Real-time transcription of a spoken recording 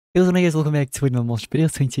Hey, what's up guys, welcome back to another monster video.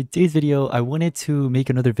 So in today's video, I wanted to make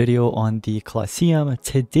another video on the Colosseum.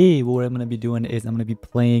 Today, what I'm going to be doing is I'm going to be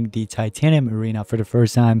playing the Titanium Arena for the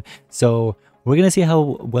first time. So we're going to see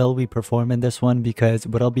how well we perform in this one, because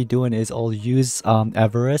what I'll be doing is I'll use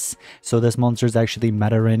Everest. So this monster is actually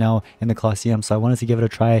meta right now in the Colosseum. So I wanted to give it a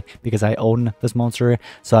try because I own this monster.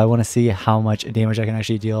 So I want to see how much damage I can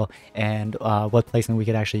actually deal and what placement we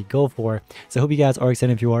could actually go for. So I hope you guys are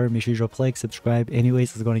excited. If you are, make sure you drop a like, subscribe.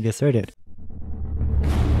 Anyways, let's go and get started.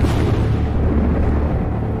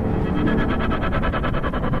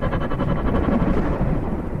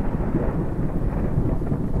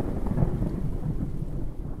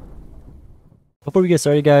 Before we get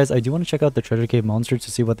started, guys, I do want to check out the treasure cave monster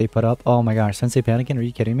to see what they put up. Oh my gosh, Sensei Panicking, are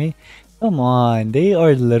you kidding me? Come on, they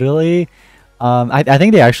are literally I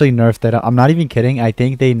think they actually nerfed it. I'm not even kidding. I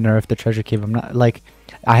think they nerfed the treasure cave. I'm not like,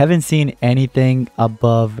 I haven't seen anything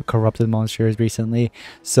above corrupted monsters recently.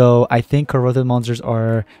 So I think corrupted monsters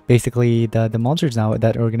are basically the monsters now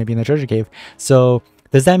that are going to be in the treasure cave. So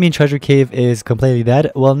does that mean treasure cave is completely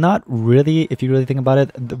dead? Well, not really. If you really think about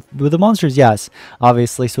it, with the monsters, yes,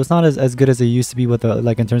 obviously. So it's not as good as it used to be with the,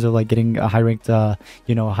 like, in terms of like getting a high ranked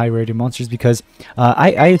you know, high rated monsters, because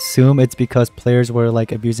I assume it's because players were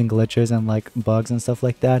like abusing glitches and like bugs and stuff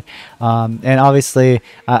like that. And obviously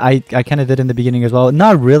I kind of did in the beginning as well.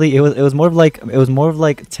 Not really. It was more of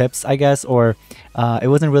like tips, I guess, or it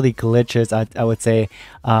wasn't really glitches, I would say.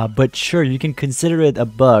 But sure, you can consider it a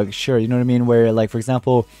bug, sure, you know what I mean, where, like, for example,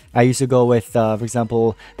 I used to go with for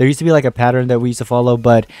example, there used to be like a pattern that we used to follow,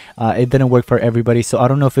 but it didn't work for everybody. So I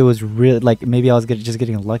don't know if it was really, like, maybe I was just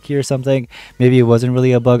getting lucky or something. Maybe it wasn't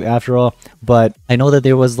really a bug after all. But I know that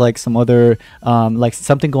there was like some other like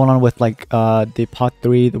something going on with like the pot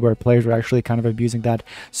 3 where players were actually kind of abusing that.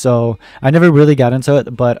 So I never really got into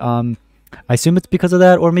it, but I assume it's because of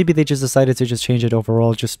that, or maybe they just decided to just change it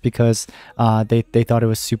overall just because they thought it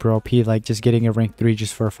was super OP, like just getting a rank 3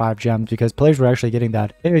 just for 5 gems, because players were actually getting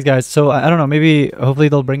that. Anyways, guys, so I don't know, maybe hopefully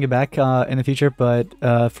they'll bring it back in the future, but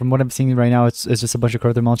from what I'm seeing right now, it's just a bunch of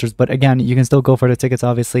corrupted monsters. But again, you can still go for the tickets,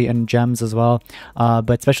 obviously, and gems as well,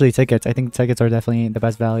 but especially tickets. I think tickets are definitely the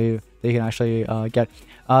best value that you can actually get.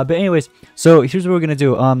 But anyways, so here's what we're gonna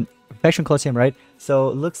do. Faction Colosseum, right? So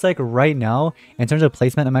it looks like right now, in terms of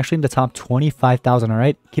placement, I'm actually in the top 25,000, all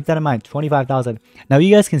right? Keep that in mind, 25,000. Now,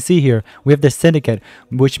 you guys can see here, we have the Syndicate,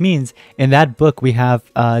 which means in that book, we have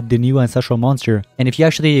the new Ancestral Monster. And if you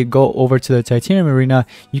actually go over to the Titanium Arena,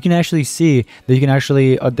 you can actually see that you can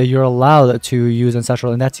actually, that you're allowed to use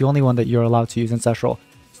Ancestral, and that's the only one that you're allowed to use Ancestral.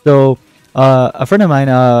 So a friend of mine,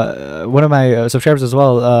 one of my subscribers as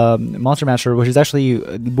well, Monster Master, which is actually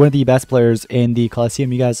one of the best players in the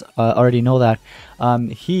Colosseum, you guys already know that.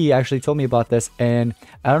 He actually told me about this, and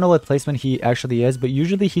I don't know what placement he actually is, but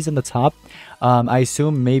usually he's in the top. I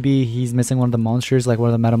assume maybe he's missing one of the monsters, like one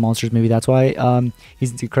of the meta monsters. Maybe that's why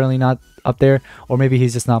he's currently not up there, or maybe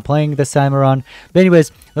he's just not playing this time around. But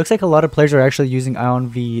anyways, looks like a lot of players are actually using Ion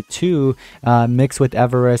V2 mixed with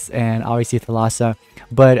Everest and obviously Thalassa.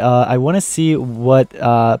 But I want to see what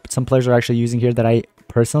some players are actually using here that I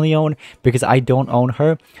personally own, because I don't own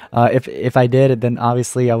her. If I did, then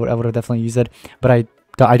obviously I would have definitely used it, but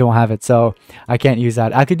I don't have it, so I can't use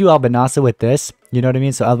that. I could do Albanasa with this, you know what I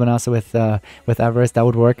mean? So Albanasa with Everest, that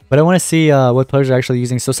would work. But I want to see what players are actually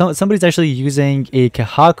using. So somebody's actually using a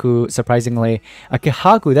Kihaku, surprisingly. A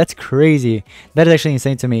Kihaku, that's crazy. That is actually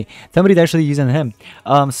insane to me. Somebody's actually using him.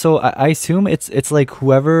 So I assume it's like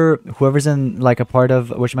whoever's in like a part of,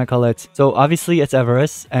 whatchamacallit. So obviously it's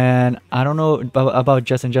Everest, and I don't know about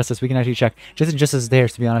Just and Justice. We can actually check. Just and Justice is there,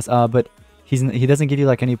 to be honest. But he doesn't give you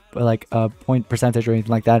like any like point percentage or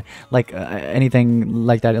anything like that, like anything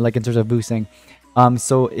like that, like in terms of boosting.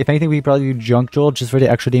 So if anything, we probably do Junk Joel just for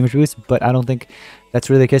the extra damage boost, but I don't think that's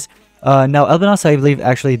really the case. Now Albanasa, I believe,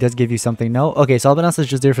 actually does give you something. No? Okay, so Albanasa is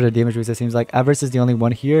just there for the damage boost, it seems like. Everest is the only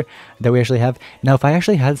one here that we actually have. Now, if I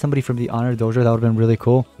actually had somebody from the Honor Dojo, that would have been really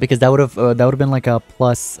cool, because that would have been like a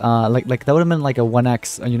plus, like that would have been like a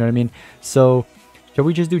 1x, you know what I mean? So should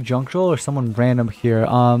we just do Junk Joel or someone random here?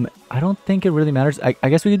 I don't think it really matters. I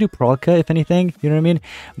guess we could do Prolka, if anything, you know what I mean?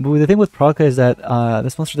 But the thing with Prolka is that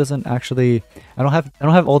this monster doesn't actually, I don't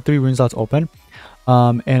have all 3 rune slots open.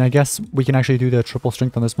 And I guess we can actually do the triple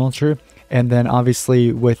strength on this monster, and then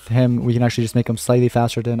obviously with him we can actually just make him slightly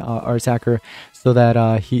faster than our attacker, so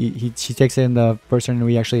that he takes in the first turn and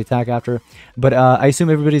we actually attack after. But I assume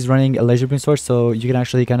everybody's running a laser beam source, so you can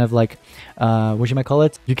actually kind of like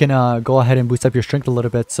you can go ahead and boost up your strength a little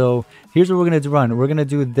bit. So here's what we're gonna run. We're gonna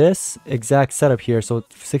do this exact setup here, so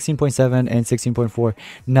 16.7 and 16.4.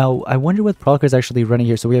 Now I wonder what Prolka is actually running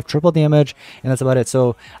here. So we have triple damage, and that's about it.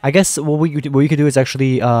 So I guess what you could do is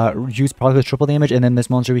actually use probably triple damage, and then this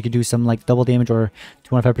monster we could do some like double damage or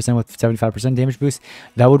 25% with 75% damage boost.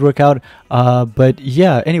 That would work out. But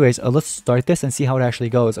yeah, anyways, let's start this and see how it actually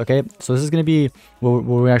goes. Okay, so this is gonna be what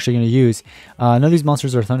we're actually gonna use. None of these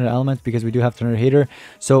monsters are thunder elements because we do have thunder hater,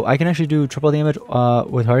 so I can actually do triple damage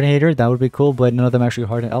with harden hater. That would be cool, but none of them actually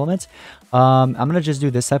harden elements. I'm gonna just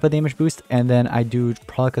do this type of damage boost, and then I do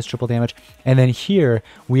Prolocus triple damage, and then here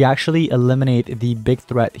we actually eliminate the big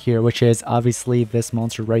threat here, which is obviously this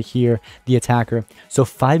monster right here, the attacker. So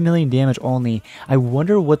 5 million damage only. I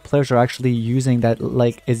wonder what players are actually using that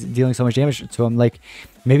like is dealing so much damage to him. Like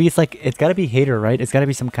maybe it's like, it's gotta be hater, right? It's gotta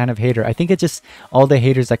be some kind of hater. I think it's just all the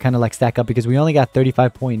haters that kind of like stack up, because we only got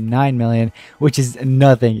 35.9 million, which is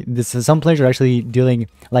nothing. Some players are actually dealing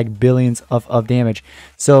like billions of damage.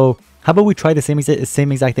 So how about we try the same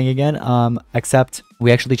exact thing again, except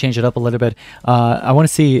we actually change it up a little bit. I want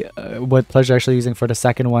to see what players are actually using for the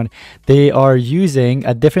second one. They are using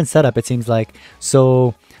a different setup, it seems like.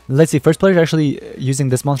 So let's see, first player is actually using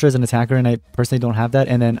this monster as an attacker, and I personally don't have that.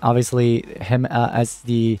 And then obviously him as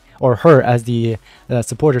the, or her as the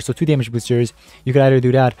supporter, so 2 damage boosters. You could either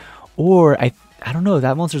do that, or I don't know,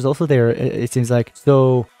 that monster's also there, it seems like.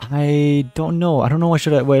 So I don't know. I don't know what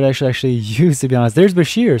I should actually use, to be honest. There's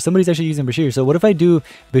Bashir. Somebody's actually using Bashir. So what if I do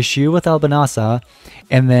Bashir with Albanasa,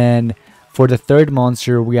 and then for the third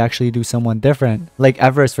monster we actually do someone different, like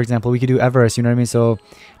Everest, for example. We could do Everest, you know what I mean? So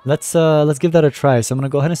let's give that a try. So I'm gonna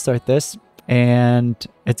go ahead and start this, and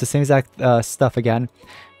it's the same exact stuff again.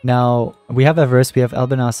 Now we have Everest, we have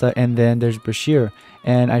Albanasa, and then there's Bashir.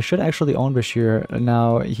 And I should actually own Bashir.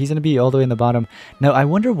 Now he's gonna be all the way in the bottom. Now I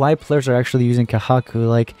wonder why players are actually using Kahaku.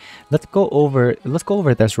 Like, let's go over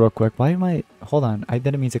this real quick. Why am I, hold on, I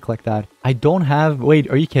didn't mean to click that. I don't have, wait,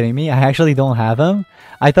 are you kidding me? I actually don't have him.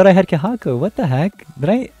 I thought I had Kahaku. What the heck?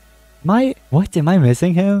 What, am I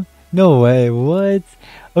missing him? No way, what?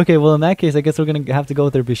 Okay, well in that case, I guess we're gonna have to go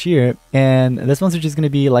with their Bashir, and this one's just gonna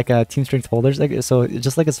be like a team strength holder, so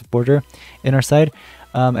just like a supporter in our side.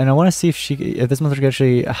 And I want to see if this monster can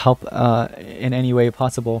actually help in any way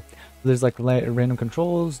possible. There's like random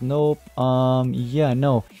controls. Nope. Yeah,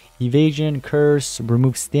 no. Evasion, curse,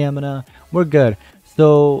 remove stamina. We're good.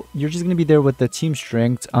 So you're just gonna be there with the team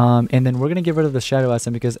strength, and then we're gonna get rid of the shadow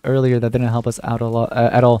SM because earlier that didn't help us out a lot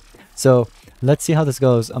at all. So let's see how this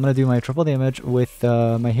goes. I'm gonna do my triple damage with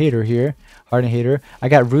my hater here, harden hater. I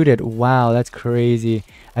got rooted. Wow, that's crazy.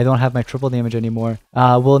 I don't have my triple damage anymore.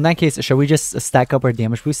 Well, in that case, shall we just stack up our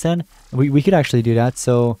damage boost then? We could actually do that.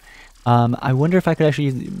 So I wonder if I could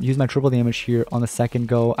actually use my triple damage here on the second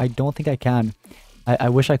go. I don't think I can. I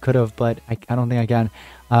wish I could have, but I don't think I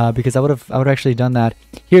can, because I would have actually done that.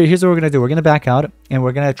 Here's what we're gonna do. We're gonna back out and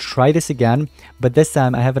we're gonna try this again, but this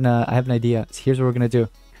time I have an idea. So here's what we're gonna do.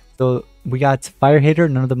 So we got fire hater.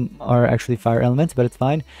 None of them are actually fire elements, but it's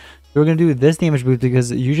fine. So we're gonna do this damage boost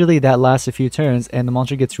because usually that lasts a few turns and the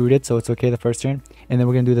monster gets rooted, so it's okay the first turn. And then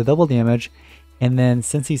we're gonna do the double damage, and then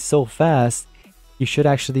since he's so fast, he should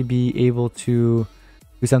actually be able to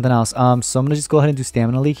do something else. So I'm gonna just go ahead and do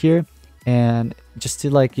stamina leak here, and just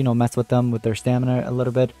to, like, you know, mess with them with their stamina a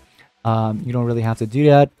little bit. You don't really have to do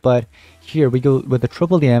that, but here we go with the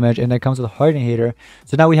triple damage, and that comes with a harden hater.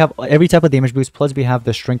 So now we have every type of damage boost, plus we have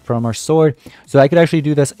the strength from our sword. So I could actually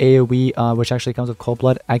do this AoE, which actually comes with cold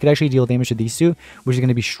blood. I could actually deal damage to these two, which is going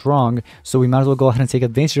to be strong. So we might as well go ahead and take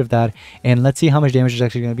advantage of that, and let's see how much damage is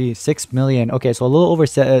actually going to be. 6 million. Okay, so a little over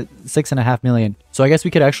 6.5 million. So I guess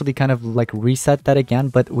we could actually kind of like reset that again,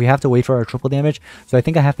 but we have to wait for our triple damage. So I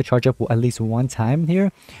think I have to charge up at least one time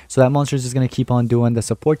here. So that monster is just going to keep on doing the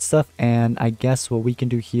support stuff, and I guess what we can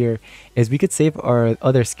do here is we could save our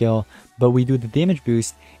other skill, but we do the damage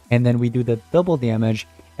boost, and then we do the double damage,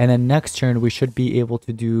 and then next turn we should be able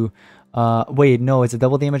to do wait, no, is the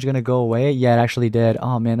double damage gonna go away? Yeah, it actually did.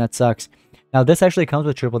 Oh man, that sucks. Now this actually comes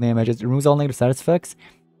with triple damage. It removes all negative status effects,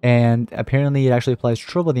 and apparently it actually applies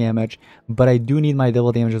triple damage, but I do need my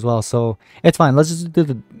double damage as well, so it's fine. Let's just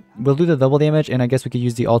do we'll do the double damage, and I guess we could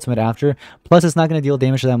use the ultimate after. Plus it's not going to deal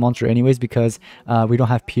damage to that monster anyways, because we don't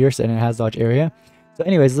have pierce and it has dodge area. So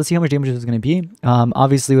anyways, let's see how much damage is going to be.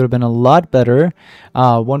 Obviously it would have been a lot better.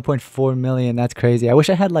 1.4 million, that's crazy. I wish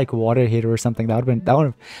I had like water hater or something. That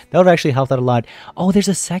would have actually helped out a lot. Oh, there's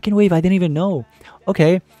a second wave, I didn't even know.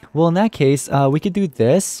 Okay, well in that case, we could do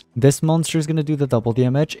this. This monster is going to do the double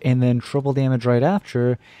damage and then triple damage right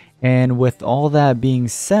after. And with all that being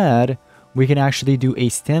said, we can actually do a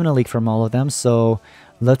stamina leak from all of them. So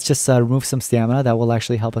let's just remove some stamina. That will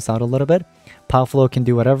actually help us out a little bit. Power flow can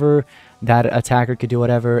do whatever. that attacker could do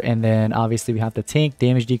whatever. And then obviously we have the tank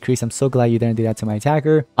damage decrease. I'm so glad you didn't do that to my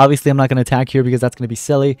attacker. Obviously I'm not going to attack here because that's going to be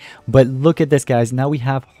silly, but look at this, guys. Now we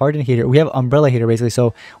have hardened hater, we have umbrella hater basically,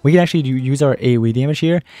 so we can actually use our AoE damage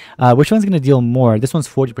here. Which one's going to deal more? This one's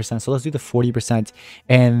 40%, so let's do the 40%.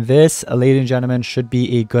 And this, ladies and gentlemen, should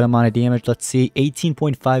be a good amount of damage. Let's see,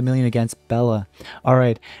 18.5 million against Bella. All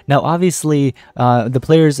right, now obviously the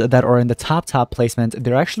players that are in the top placement,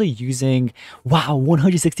 they're actually using, wow,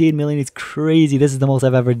 168 million. It's crazy. This is the most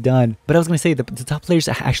I've ever done. But I was gonna say the top players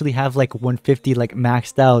actually have like 150 like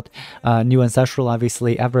maxed out. New ancestral,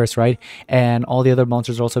 obviously Everest, right? And all the other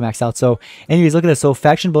monsters are also maxed out. So anyways, look at this. So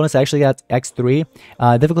faction bonus, I actually got x3.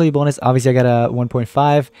 Difficulty bonus, obviously I got a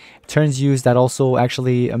 1.5. Turns used, that also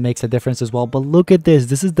actually makes a difference as well. But look at this.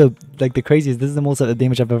 This is the craziest. This is the most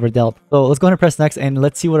damage I've ever dealt. So let's go ahead and press next, and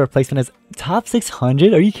let's see what our placement is. Top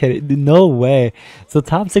 600? Are you kidding? No way. So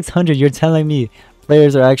top 600, you're telling me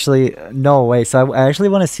players are actually, no way. So I actually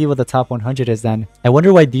want to see what the top 100 is then. I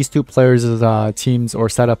wonder why these two players' teams or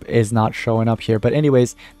setup is not showing up here. But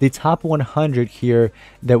anyways, the top 100 here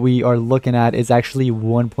that we are looking at is actually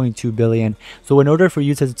 1.2 billion. So in order for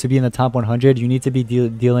you to be in the top 100, you need to be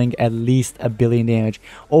dealing at least a billion damage,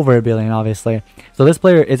 over a billion obviously. So this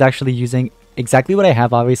player is actually using exactly what I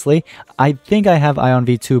have. Obviously I think I have Ion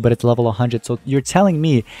V2, but it's level 100. So you're telling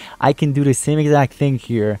me I can do the same exact thing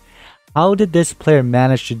here. How did this player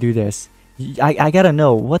manage to do this? I gotta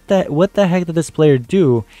know, what the heck did this player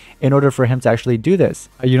do in order for him to actually do this?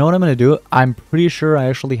 You know what I'm gonna do? I'm pretty sure I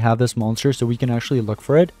actually have this monster, so we can actually look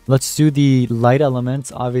for it. Let's do the light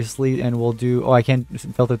elements, obviously, and we'll do, oh, I can't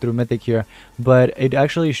filter through mythic here, but it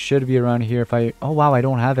actually should be around here if I, oh wow, I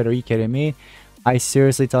don't have it. Are you kidding me? I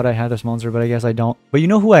seriously thought I had this monster, but I guess I don't. But you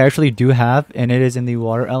know who I actually do have, and it is in the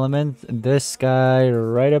water element. This guy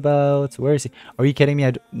right about, where is he? Are you kidding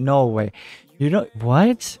me? No way. You know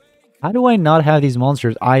what? How do I not have these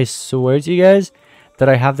monsters? I swear to you guys that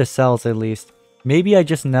I have the cells at least. Maybe I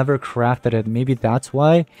just never crafted it. Maybe that's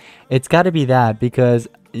why. It's got to be that, because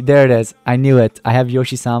there it is. I knew it. I have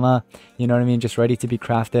Yoshi-sama, you know what I mean, just ready to be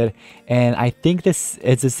crafted. And I think this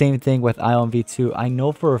it's the same thing with Ion V2. I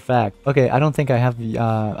know for a fact. Okay, I don't think I have the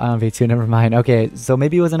Ion V2. Never mind. Okay, so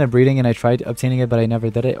maybe it wasn't a breeding and I tried obtaining it, but I never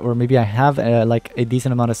did it. Or maybe I have like a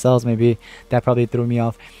decent amount of cells. Maybe that probably threw me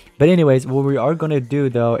off. But anyways, what we are going to do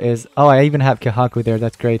though is, oh, I even have Kihaku there.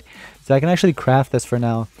 That's great. So I can actually craft this for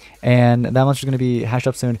now. And that monster's going to be hashed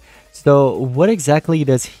up soon. So what exactly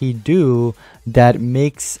does he do that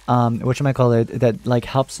makes, that like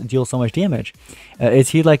helps deal so much damage? Is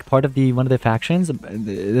he like part of one of the factions?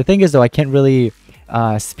 The thing is though, I can't really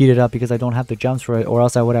speed it up because I don't have the jumps for it, or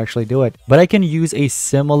else I would actually do it. But I can use a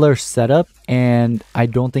similar setup, and I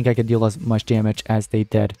don't think I could deal as much damage as they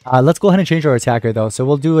did. Let's go ahead and change our attacker though. So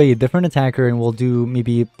we'll do a different attacker, and we'll do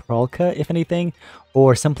maybe Pralka if anything,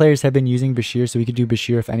 or some players have been using Bashir, so we could do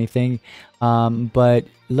Bashir if anything. But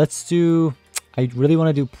let's do, I really want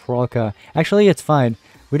to do Pralka. Actually, it's fine.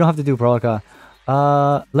 We don't have to do Pralka.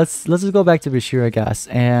 Let's just go back to Bashir, I guess.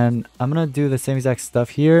 And I'm gonna do the same exact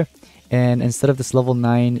stuff here. And instead of this level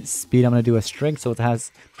 9 speed, I'm going to do a strength, so it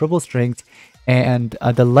has triple strength. And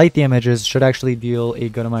the light damages should actually deal a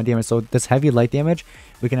good amount of damage. So this heavy light damage,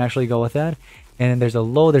 we can actually go with that. And there's a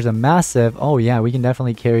low, there's a massive. Oh yeah, we can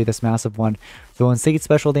definitely carry this massive one. So insane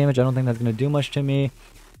special damage, I don't think that's going to do much to me.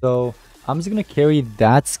 So I'm just going to carry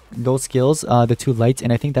those skills, the two lights.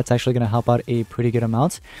 And I think that's actually going to help out a pretty good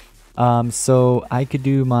amount. So I could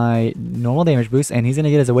do my normal damage boost, and he's gonna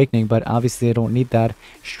get his awakening, but obviously I don't need that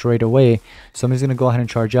straight away, so I'm just gonna go ahead and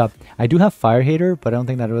charge up. I do have fire hater, but I don't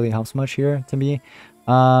think that really helps much here to me.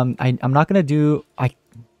 I'm not gonna do,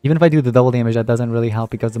 even if I do the double damage, that doesn't really help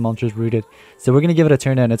because the monster is rooted. So we're gonna give it a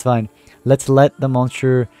turn in. It's fine. Let's let the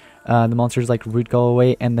monster's like root go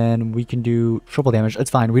away, and then we can do triple damage. It's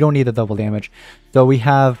fine. We don't need the double damage. So we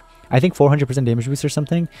have, I think, 400% damage boost or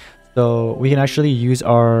something. So we can actually use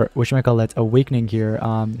our, awakening here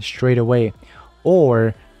straight away.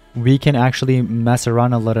 Or we can actually mess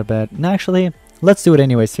around a little bit. And actually, let's do it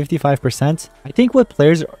anyways, 55%. I think what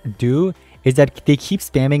players do is that they keep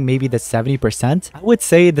spamming maybe the 70%. I would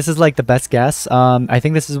say this is like the best guess. I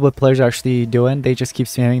think this is what players are actually doing. They just keep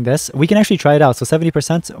spamming this. We can actually try it out. So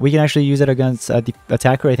 70%, we can actually use it against the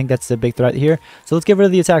attacker. I think that's the big threat here. So let's get rid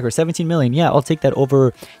of the attacker. 17 million. Yeah, I'll take that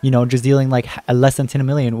over, just dealing like less than 10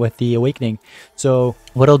 million with the awakening. So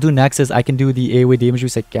what I'll do next is I can do the AoE damage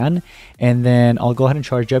boost again. And then I'll go ahead and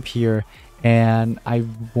charge up here. And I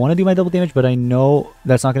want to do my double damage, but I know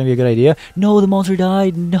that's not going to be a good idea. No, the monster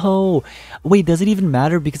died. No. Wait, does it even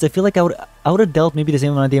matter? Because I feel like I would have dealt maybe the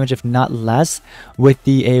same amount of damage, if not less, with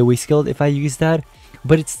the AoE skill if I use that.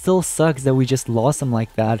 but it still sucks that we just lost him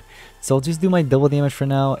like that. So I'll just do my double damage for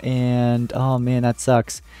now, and oh man, that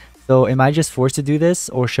sucks. So am I just forced to do this,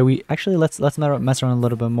 or should we actually let's mess around a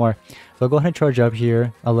little bit more. So I'll go ahead and charge up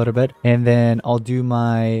here a little bit, and then I'll do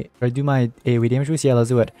my AoE damage boost. Yeah, let's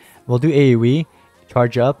do it. We'll do AoE,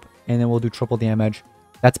 charge up, and then we'll do triple damage.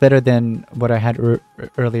 That's better than what I had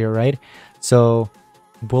earlier, right? So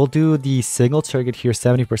we'll do the single target here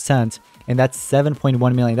 70%, and that's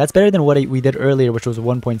 7.1 million. That's better than what we did earlier, which was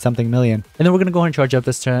 1 point something million. And then we're gonna go ahead and charge up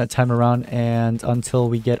this time around, and until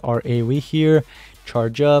we get our AoE here,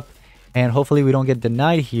 charge up, and hopefully we don't get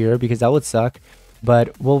denied here because that would suck.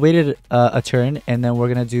 But we'll wait a turn, and then we're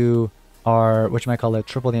gonna do our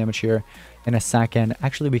triple damage here in a second.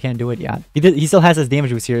 Actually, we can't do it yet. He still has his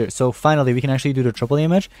damage boost here, so finally we can actually do the triple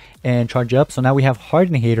damage and charge up. So now we have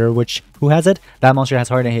Harden Hater, which who has it? That monster has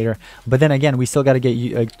Harden Hater. But then again, we still got to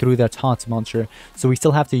get through the taunt monster, so we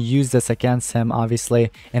still have to use this against him,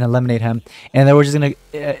 obviously, and eliminate him. And then we're just gonna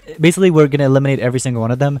basically we're gonna eliminate every single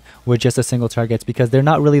one of them with just a single target because they're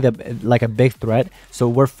not really a big threat. So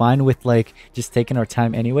we're fine with like just taking our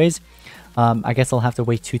time anyways. I guess I'll have to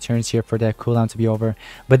wait 2 turns here for that cooldown to be over.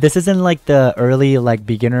 But this isn't like the early like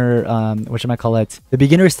beginner the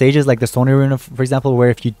beginner stages like the Stone Arena, for example, where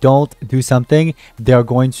if you don't do something, they're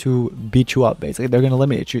going to beat you up. Basically, they're going to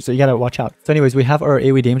eliminate you, so you gotta watch out. So anyways, we have our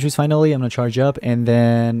AoE damage boost finally. I'm gonna charge up, and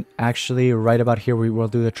then actually right about here we will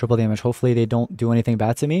do the triple damage. Hopefully they don't do anything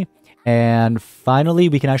bad to me. And finally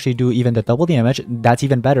we can actually do even the double damage. That's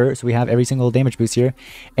even better. So we have every single damage boost here,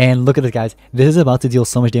 and look at this, guys. This is about to deal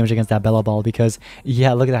so much damage against that Bella Ball because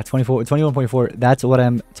yeah, look at that, 21.4. That's what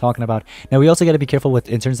I'm talking about. Now we also got to be careful with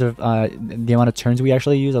in terms of the amount of turns we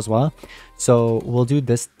actually use as well. So we'll do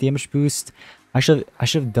this damage boost. I should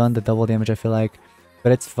have done the double damage, I feel like,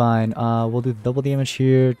 but it's fine. We'll do double damage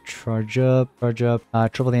here, charge up,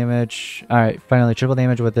 triple damage. All right, finally triple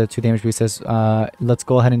damage with the 2 damage boosters. Let's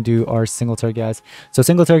go ahead and do our single target, guys. So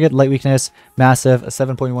single target, light weakness, massive,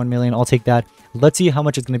 7.1 million. I'll take that. Let's see how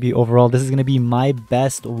much it's going to be overall. This is going to be my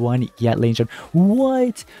best one yet, ladies and gentlemen.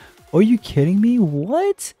 What? Are you kidding me?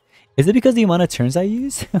 What? Is it because the amount of turns I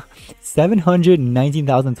use?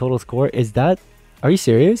 719,000 total score. Is that... Are you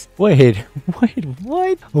serious? Wait,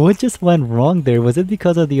 what? What just went wrong there? Was it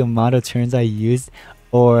because of the amount of turns I used?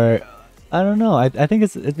 Or, I don't know. I think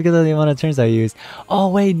it's because of the amount of turns I used. Oh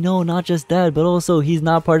wait, no, not just that, but also he's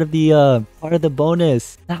not part of the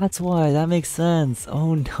bonus. That's why. That makes sense.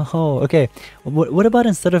 Oh no. Okay, what about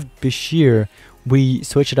instead of Bashir, we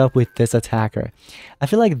switch it up with this attacker? I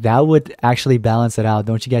feel like that would actually balance it out.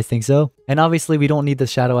 Don't you guys think so? And obviously we don't need the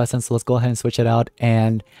Shadow Essence, so let's go ahead and switch it out,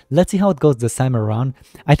 and let's see how it goes this time around.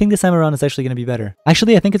 I think this time around is actually going to be better.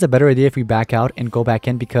 Actually, I think it's a better idea if we back out and go back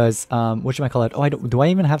in because, whatchamacallit? Oh, do I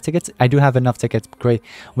even have tickets? I do have enough tickets. Great.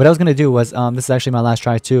 What I was going to do was, this is actually my last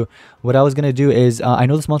try too. What I was going to do is, I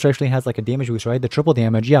know this monster actually has like a damage boost, right? The triple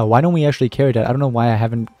damage. Yeah, why don't we actually carry that? I don't know why I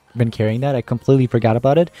haven't been carrying that. I completely forgot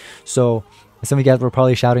about it. So... some of you guys were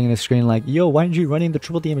probably shouting in the screen like, yo, why aren't you running the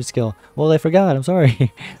triple damage skill? Well, I forgot. I'm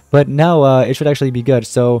sorry. But now it should actually be good.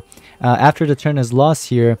 So after the turn is lost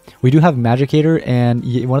here, we do have Magicator, and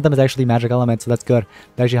one of them is actually Magic Element, so that's good.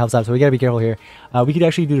 That actually helps out. So we got to be careful here. We could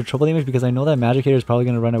actually do the triple damage because I know that Magicator is probably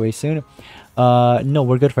going to run away soon. No,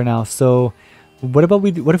 we're good for now. So what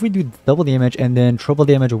if we do double damage and then triple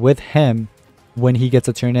damage with him when he gets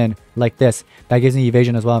a turn in like this? That gives me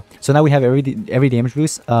evasion as well. So now we have every damage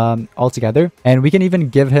boost all together, and we can even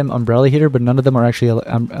give him Umbrella Heater, but none of them are actually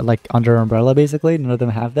like under Umbrella. Basically none of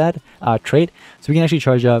them have that trait, so we can actually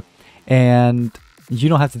charge up, and you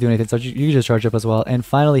don't have to do anything, so you can just charge up as well. And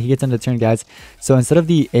finally he gets into turn, guys. So instead of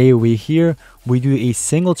the AoE here, we do a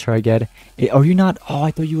single target. Are you not? Oh,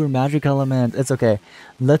 I thought you were Magic Element. It's okay.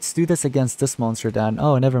 Let's do this against this monster then.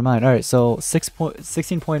 Oh, never mind. All right, so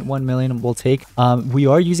 16.1 million we'll take. We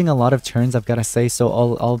are using a lot of turns, I've got to say,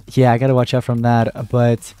 so yeah, I gotta watch out from that.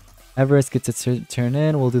 But Everest gets a turn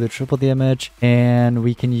in. We'll do the triple damage, and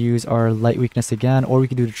we can use our light weakness again, or we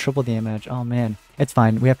can do the triple damage. Oh man, it's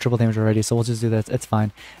fine. We have triple damage already, so we'll just do this. It's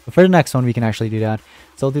fine. But for the next one, we can actually do that.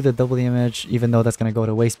 So I'll do the double damage, even though that's going to go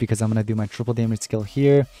to waste because I'm going to do my triple damage skill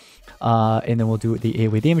here. And then we'll do the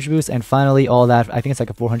AoE damage boost. And finally, all that, I think it's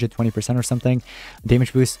like a 420% or something.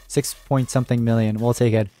 Damage boost, 6 point something million. We'll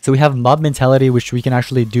take it. So we have Mob Mentality, which we can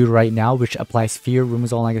actually do right now, which applies fear,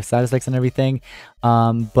 removes all negative side effects and everything.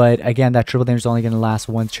 But again, that triple damage is only going to last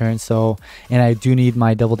 1 turn. So, and I do need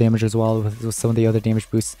my double damage as well with some of the other damage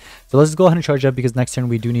boosts. So let's just go ahead and charge up because next turn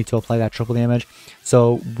we do need to apply that triple damage.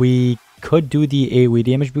 So we could do the AoE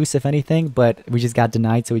damage boost if anything, but we just got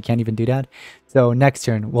denied, so we can't even do that. So next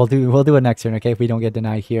turn, we'll do it next turn, okay? If we don't get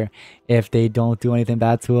denied here, if they don't do anything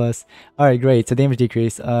bad to us. All right, great. So damage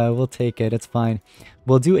decrease, we'll take it. It's fine.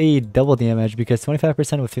 We'll do a double damage because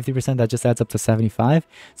 25% with 50%, that just adds up to 75.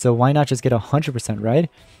 So why not just get 100%, right?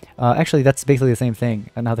 Actually, that's basically the same thing.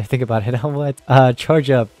 And now that I think about it, what? Charge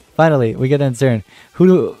up. Finally, we get an turn.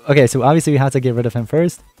 Okay, so obviously we have to get rid of him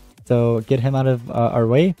first. So get him out of our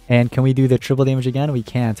way. And can we do the triple damage again? We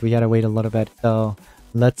can't. We gotta wait a little bit. So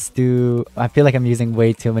let's do... I feel like I'm using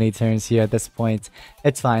way too many turns here at this point.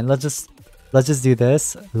 It's fine. Let's just do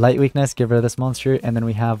this. Light weakness, get rid of this monster, and then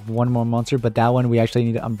we have one more monster, but that one we actually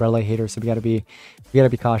need Umbrella Hater, so we gotta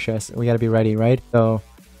be cautious. We gotta be ready, right? So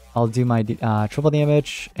I'll do my triple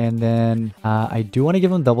damage, and then I do want to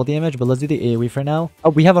give him double damage, but let's do the AoE for now. Oh,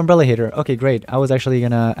 we have Umbrella Hater. Okay, great. I was actually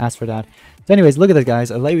gonna ask for that. So anyways, look at this, guys.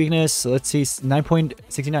 A light weakness, so let's see,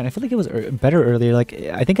 9.69. I feel like it was better earlier. Like,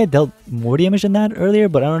 I think I dealt more damage than that earlier,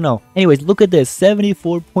 but I don't know. Anyways, look at this.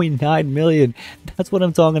 74.9 million. That's what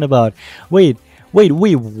I'm talking about. Wait, what?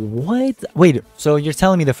 Wait, so you're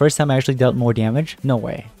telling me the first time I actually dealt more damage? No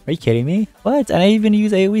way. Are you kidding me? What? And I even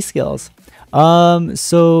use AoE skills.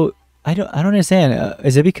 So I don't understand.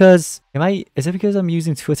 Is it because I'm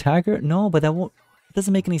using 2 attacker? No, but that won't... It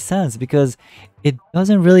doesn't make any sense because it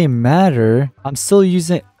doesn't really matter. I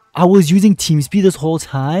was using team speed this whole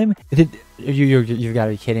time. You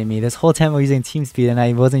gotta be kidding me. This whole time I was using team speed and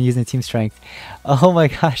I wasn't using team strength. Oh my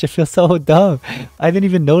gosh, I feel so dumb. I didn't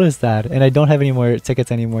even notice that, and I don't have any more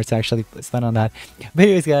tickets anymore to actually spend on that. But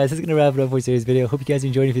anyways, guys, this is gonna wrap it up for today's video. Hope you guys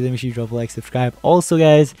enjoyed. If you did, make sure you drop a like, subscribe. Also,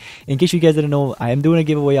 guys, in case you guys didn't know, I am doing a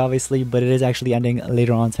giveaway, obviously, but it is actually ending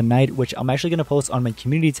later on tonight, which I'm actually gonna post on my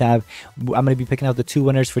community tab. I'm gonna be picking out the 2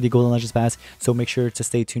 winners for the Golden Legends Pass, so make sure to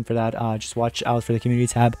stay tuned for that. Just watch out for the community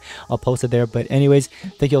tab. I'll post it there. But anyways,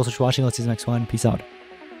 thank you all so much for watching. Let's see you next one. Peace out.